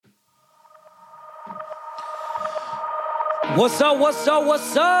What's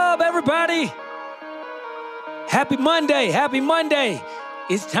up, everybody? Happy Monday.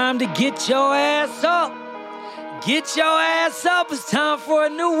 It's time to get your ass up. Get your ass up. It's time for a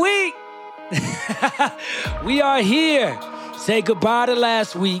new week. We are here. Say goodbye to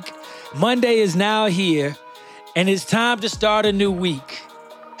last week. Monday is now here, and it's time to start a new week.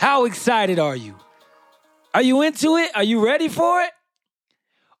 How excited are you? Are you into it? Are you ready for it?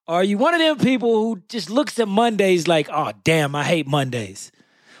 Or are you one of them people who just looks at Mondays like, oh, damn, I hate Mondays?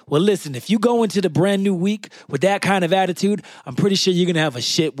 Well, listen, if you go into the brand new week with that kind of attitude, I'm pretty sure you're going to have a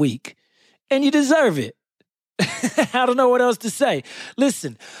shit week. And you deserve it. I don't know what else to say.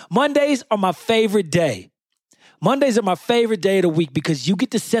 Listen, Mondays are my favorite day. Mondays are my favorite day of the week because you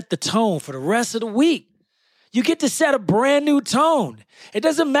get to set the tone for the rest of the week. You get to set a brand new tone. It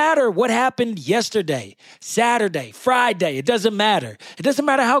doesn't matter what happened yesterday, Saturday, Friday. It doesn't matter. It doesn't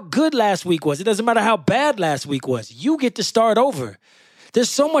matter how good last week was. It doesn't matter how bad last week was. You get to start over. There's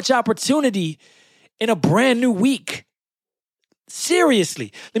so much opportunity in a brand new week.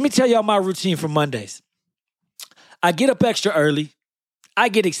 Seriously. Let me tell y'all my routine for Mondays. I get up extra early. I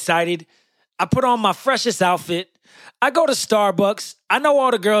get excited. I put on my freshest outfit. I go to Starbucks. I know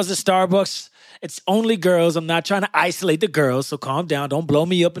all the girls at Starbucks. It's only girls. I'm not trying to isolate the girls, so calm down. Don't blow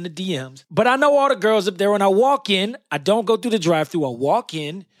me up in the DMs. But I know all the girls up there. When I walk in, I don't go through the drive-thru. I walk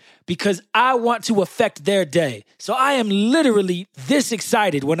in because I want to affect their day. So I am literally this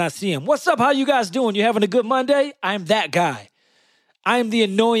excited when I see them. What's up? How you guys doing? You having a good Monday? I'm that guy. I am the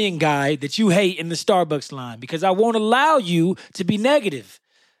annoying guy that you hate in the Starbucks line because I won't allow you to be negative.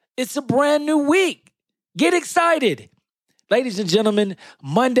 It's a brand new week. Get excited. Ladies and gentlemen,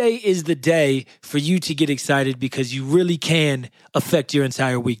 Monday is the day for you to get excited because you really can affect your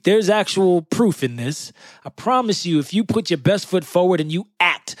entire week. There's actual proof in this. I promise you, if you put your best foot forward and you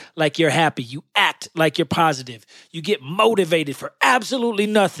act like you're happy, you act like you're positive, you get motivated for absolutely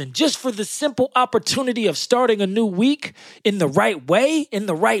nothing, just for the simple opportunity of starting a new week in the right way, in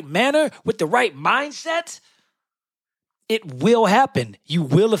the right manner, with the right mindset, it will happen. You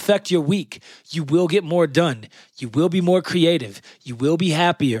will affect your week. You will get more done. You will be more creative. You will be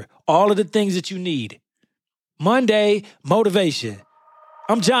happier. All of the things that you need. Monday, motivation.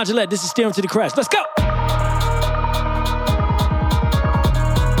 I'm John Gillette. This is Steering to the Crash. Let's go.